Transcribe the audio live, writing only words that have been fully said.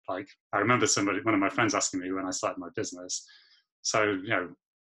Like, I remember one of my friends asking me when I started my business, so,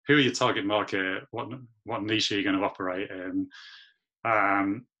 who are your target market? What niche are you going to operate in?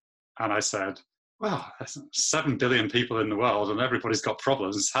 And I said, well, there's 7 billion people in the world and everybody's got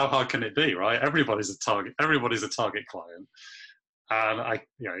problems. How hard can it be, right? Everybody's a target client. And I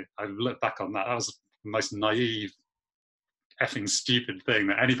look back on that. That was the most naive, effing stupid thing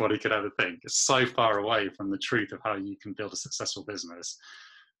that anybody could ever think. It's so far away from the truth of how you can build a successful business.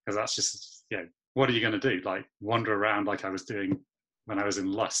 Because that's just, what are you going to do? Like, wander around like I was doing when I was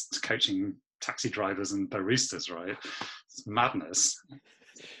in Lust, coaching taxi drivers and baristas, right? It's madness.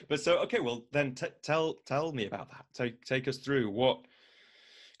 But so, okay, well then tell me about that. Take us through what,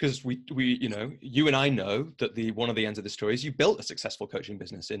 because we you and I know that one of the ends of the story is you built a successful coaching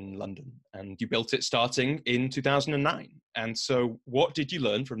business in London, and you built it starting in 2009. And so what did you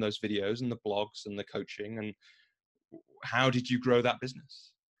learn from those videos and the blogs and the coaching, and how did you grow that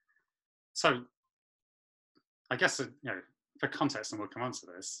business? So I guess, for context, and we'll come on to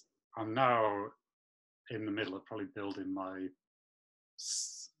this, I'm now in the middle of probably building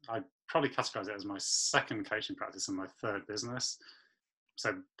I'd probably categorize it as my second coaching practice and my third business.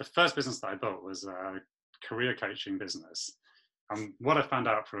 So the first business that I built was a career coaching business. And what I found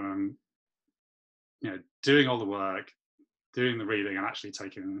out from, doing all the work, doing the reading, and actually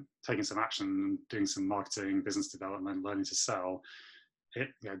taking some action, doing some marketing, business development, learning to sell,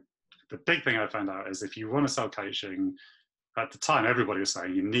 the big thing I found out is if you want to sell coaching, at the time, everybody was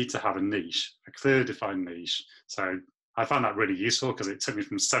saying you need to have a niche, a clearly defined niche. So I found that really useful because it took me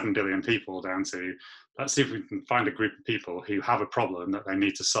from 7 billion people down to, let's see if we can find a group of people who have a problem that they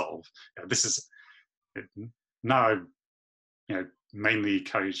need to solve. This is now, mainly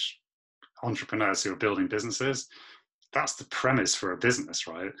coach entrepreneurs who are building businesses. That's the premise for a business,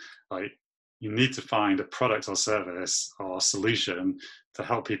 right? Like, you need to find a product or service or solution to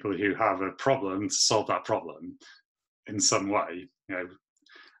help people who have a problem to solve that problem in some way,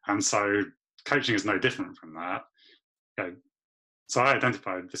 and so coaching is no different from that. So I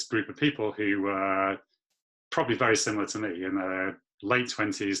identified this group of people who were probably very similar to me, in their late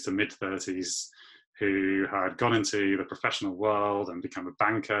 20s to mid 30s, who had gone into the professional world and become a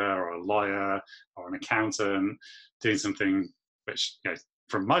banker or a lawyer or an accountant, doing something which,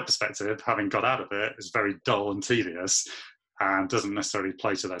 from my perspective, having got out of it, is very dull and tedious and doesn't necessarily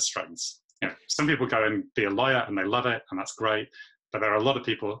play to their strengths. Some people go and be a lawyer and they love it, and that's great. But there are a lot of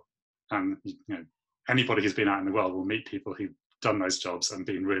people, and anybody who's been out in the world will meet people who've done those jobs and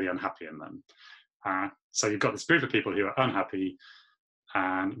been really unhappy in them. So you've got this group of people who are unhappy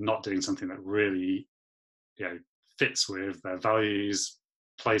and not doing something that really, fits with their values,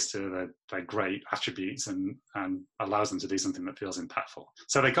 plays to their great attributes, and allows them to do something that feels impactful.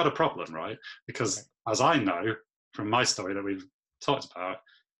 So they got a problem, right? Because as I know from my story that we've talked about,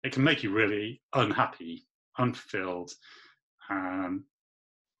 it can make you really unhappy, unfulfilled.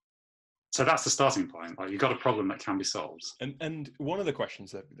 So that's the starting point. Like, you've got a problem that can be solved. And one of the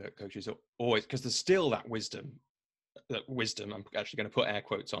questions that coaches are always, because there's still that wisdom, I'm actually going to put air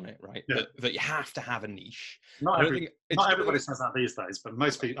quotes on it, right? Yeah. That you have to have a niche. Not everybody says that these days, but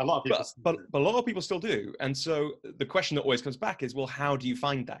a lot of people. But a lot of people still do. And so the question that always comes back is, well, how do you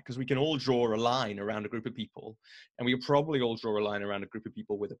find that? Because we can all draw a line around a group of people, and we probably all draw a line around a group of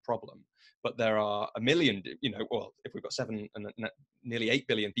people with a problem. But there are a million, well, if we've got 7 and nearly 8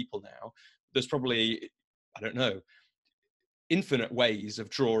 billion people now, there's probably, I don't know, infinite ways of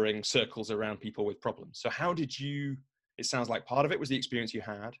drawing circles around people with problems. So how did you, it sounds like part of it was the experience you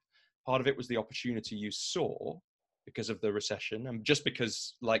had, part of it was the opportunity you saw because of the recession, and just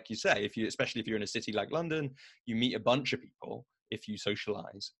because, like you say, especially if you're in a city like London, you meet a bunch of people, if you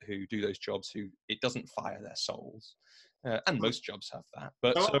socialize, who do those jobs who it doesn't fire their souls, and most jobs have that.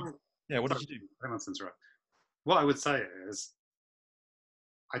 But what did you do? I don't want to interrupt. What I would say is,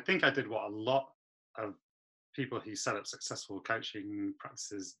 I think I did what a lot of people who set up successful coaching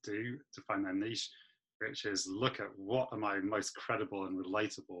practices do to find their niche, which is look at what am I most credible and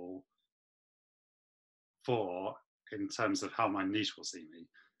relatable for in terms of how my niche will see me.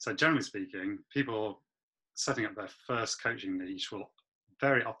 So generally speaking, people setting up their first coaching niche will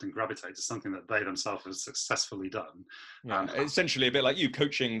very often gravitate to something that they themselves have successfly done. Essentially a bit like you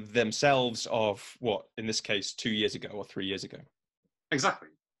coaching themselves of what, in this case, 2 years ago or 3 years ago. Exactly.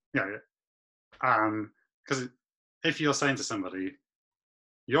 Because if you're saying to somebody,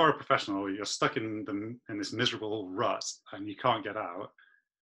 you're a professional, you're stuck in this miserable rut and you can't get out.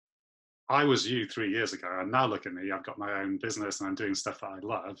 I was you 3 years ago, and now look at me, I've got my own business and I'm doing stuff that I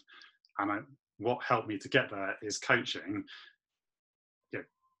love. And what helped me to get there is coaching.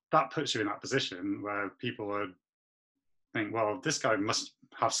 That puts you in that position where people would think, well, this guy must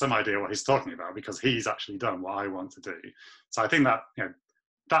have some idea what he's talking about because he's actually done what I want to do. So I think that,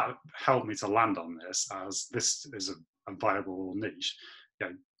 that helped me to land on this as this is a viable niche.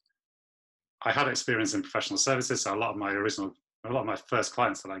 I had experience in professional services, so a lot of my first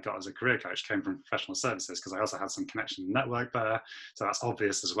clients that I got as a career coach came from professional services because I also had some connection network there. So that's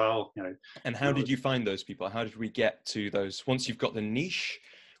obvious as well. And how did you find those people? How did we get to those? Once you've got the niche,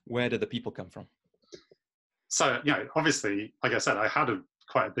 where do the people come from? So, obviously, like I said, I had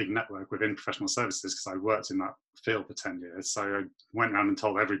quite a big network within professional services because I worked in that field for 10 years. So I went around and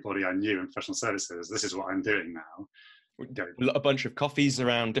told everybody I knew in professional services, this is what I'm doing now. A bunch of coffees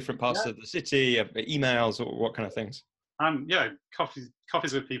around different parts of the city, emails, or what kind of things?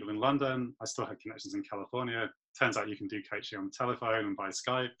 Coffees with people in London. I still had connections in California. Turns out you can do coaching on the telephone and by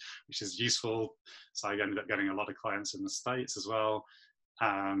Skype, which is useful. So I ended up getting a lot of clients in the States as well.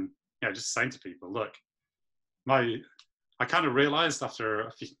 Just saying to people, look, I kind of realized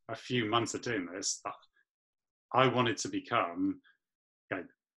after a few months of doing this that I wanted to become,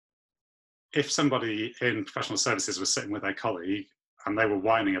 if somebody in professional services was sitting with their colleague and they were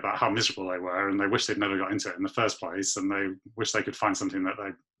whining about how miserable they were and they wish they'd never got into it in the first place and they wish they could find something that they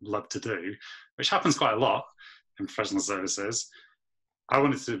love to do, which happens quite a lot in professional services, I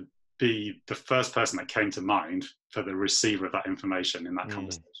wanted to be the first person that came to mind for the receiver of that information in that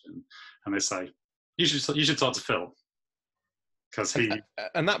conversation. And they say, you should talk to Phil. Because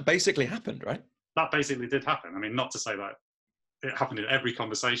and that basically happened, right? That basically did happen. I mean, not to say that it happened in every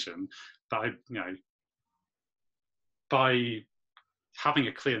conversation, but by having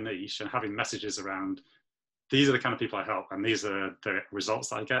a clear niche and having messages around, these are the kind of people I help and these are the results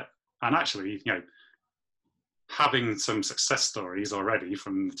that I get. And actually, having some success stories already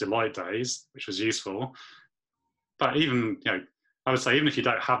from the Deloitte days, which was useful. But even, I would say, even if you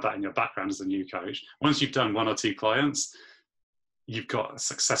don't have that in your background as a new coach, once you've done 1 or 2 clients, you've got a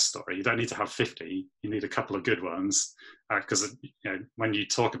success story. You don't need to have 50. You need a couple of good ones because when you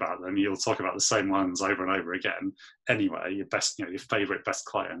talk about them, you'll talk about the same ones over and over again. Anyway, your best, your favorite best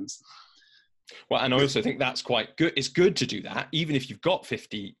clients. Well, and I also think that's quite good. It's good to do that, even if you've got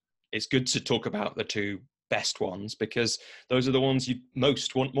 50. It's good to talk about the 2 best ones because those are the ones you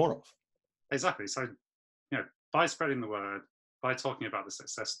most want more of. Exactly. So, by spreading the word, by talking about the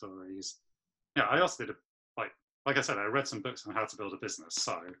success stories. I also did like I said, I read some books on how to build a business.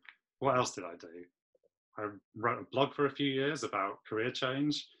 So what else did I do? I wrote a blog for a few years about career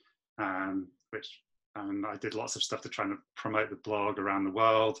change, and I did lots of stuff to try and promote the blog around the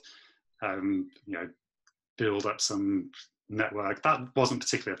world, build up some network. That wasn't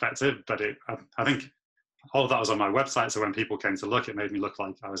particularly effective, but I think all of that was on my website. So when people came to look, it made me look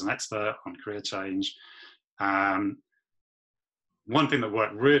like I was an expert on career change. One thing that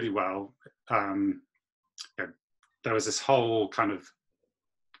worked really well, there was this whole kind of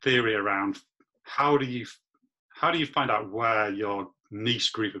theory around how do you find out where your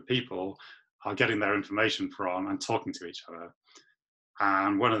niche group of people are getting their information from and talking to each other.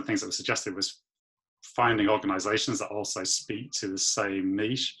 And one of the things that was suggested was finding organizations that also speak to the same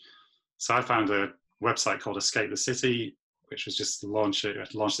niche. So I found a website called Escape the City, which was just launched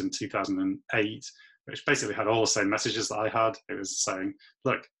in 2008, which basically had all the same messages that I had. It was saying,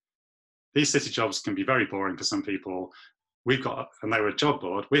 look, these city jobs can be very boring for some people. And they were a job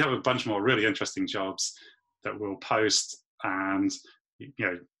board. We have a bunch more really interesting jobs that we'll post and,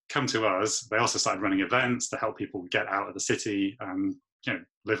 come to us. They also started running events to help people get out of the city and,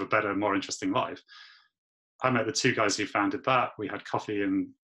 live a better, more interesting life. I met the 2 guys who founded that. We had coffee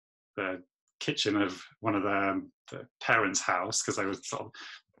in the kitchen of one of their parents' house because they were sort of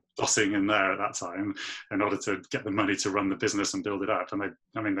bossing in there at that time in order to get the money to run the business and build it up. And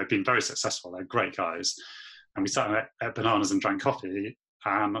they've been very successful. They're great guys. And we sat and ate bananas and drank coffee.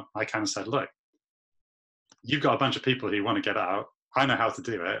 And I kind of said, look, you've got a bunch of people who want to get out. I know how to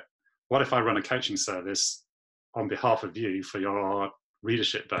do it. What if I run a coaching service on behalf of you for your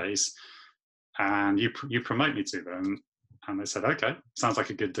readership base and you promote me to them? And they said, okay, sounds like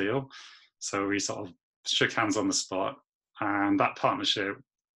a good deal. So we sort of shook hands on the spot. And that partnership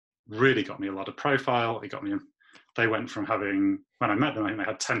really got me a lot of profile. They went from having, when I met them, I think they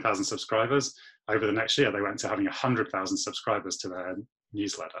had 10,000 subscribers. Over the next year, they went to having 100,000 subscribers to their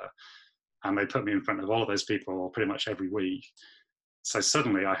newsletter. And they put me in front of all of those people pretty much every week. So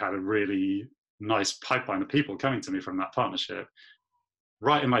suddenly I had a really nice pipeline of people coming to me from that partnership,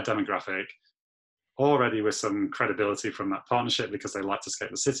 right in my demographic, already with some credibility from that partnership because they like to Escape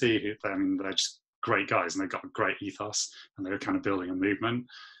the City. They're just great guys and they've got a great ethos and they were kind of building a movement.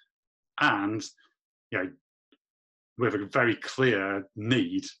 And, with a very clear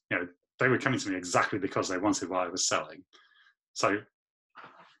need, they were coming to me exactly because they wanted what I was selling. So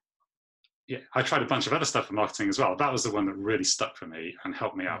yeah, I tried a bunch of other stuff for marketing as well. That was the one that really stuck for me and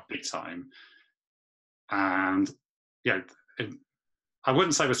helped me out big time. And yeah, I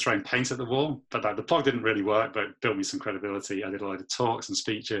wouldn't say I was throwing paint at the wall, but the blog didn't really work, but it built me some credibility. I did a lot of talks and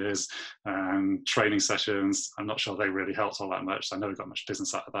speeches and training sessions. I'm not sure they really helped all that much. So I never got much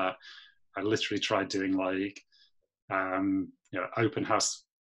business out of that. I literally tried doing like, open house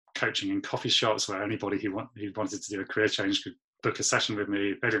coaching in coffee shops where anybody who wanted to do a career change could book a session with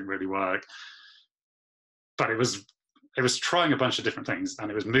me. They didn't really work, but it was trying a bunch of different things,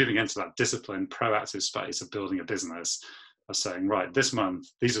 and it was moving into that disciplined, proactive space of building a business, of saying, right, this month,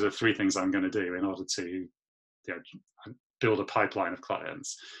 these are the 3 things I'm going to do in order to build a pipeline of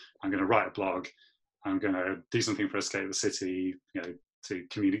clients. I'm going to write a blog. I'm going to do something for Escape the City, to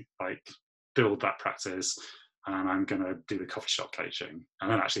communicate, like build that practice. And I'm going to do the coffee shop coaching,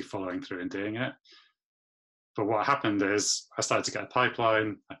 and then actually following through and doing it. But what happened is I started to get a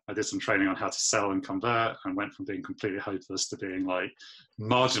pipeline. I did some training on how to sell and convert, and went from being completely hopeless to being like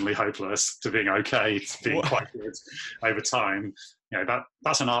marginally hopeless to being okay to being quite good over time.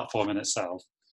 That's an art form in itself.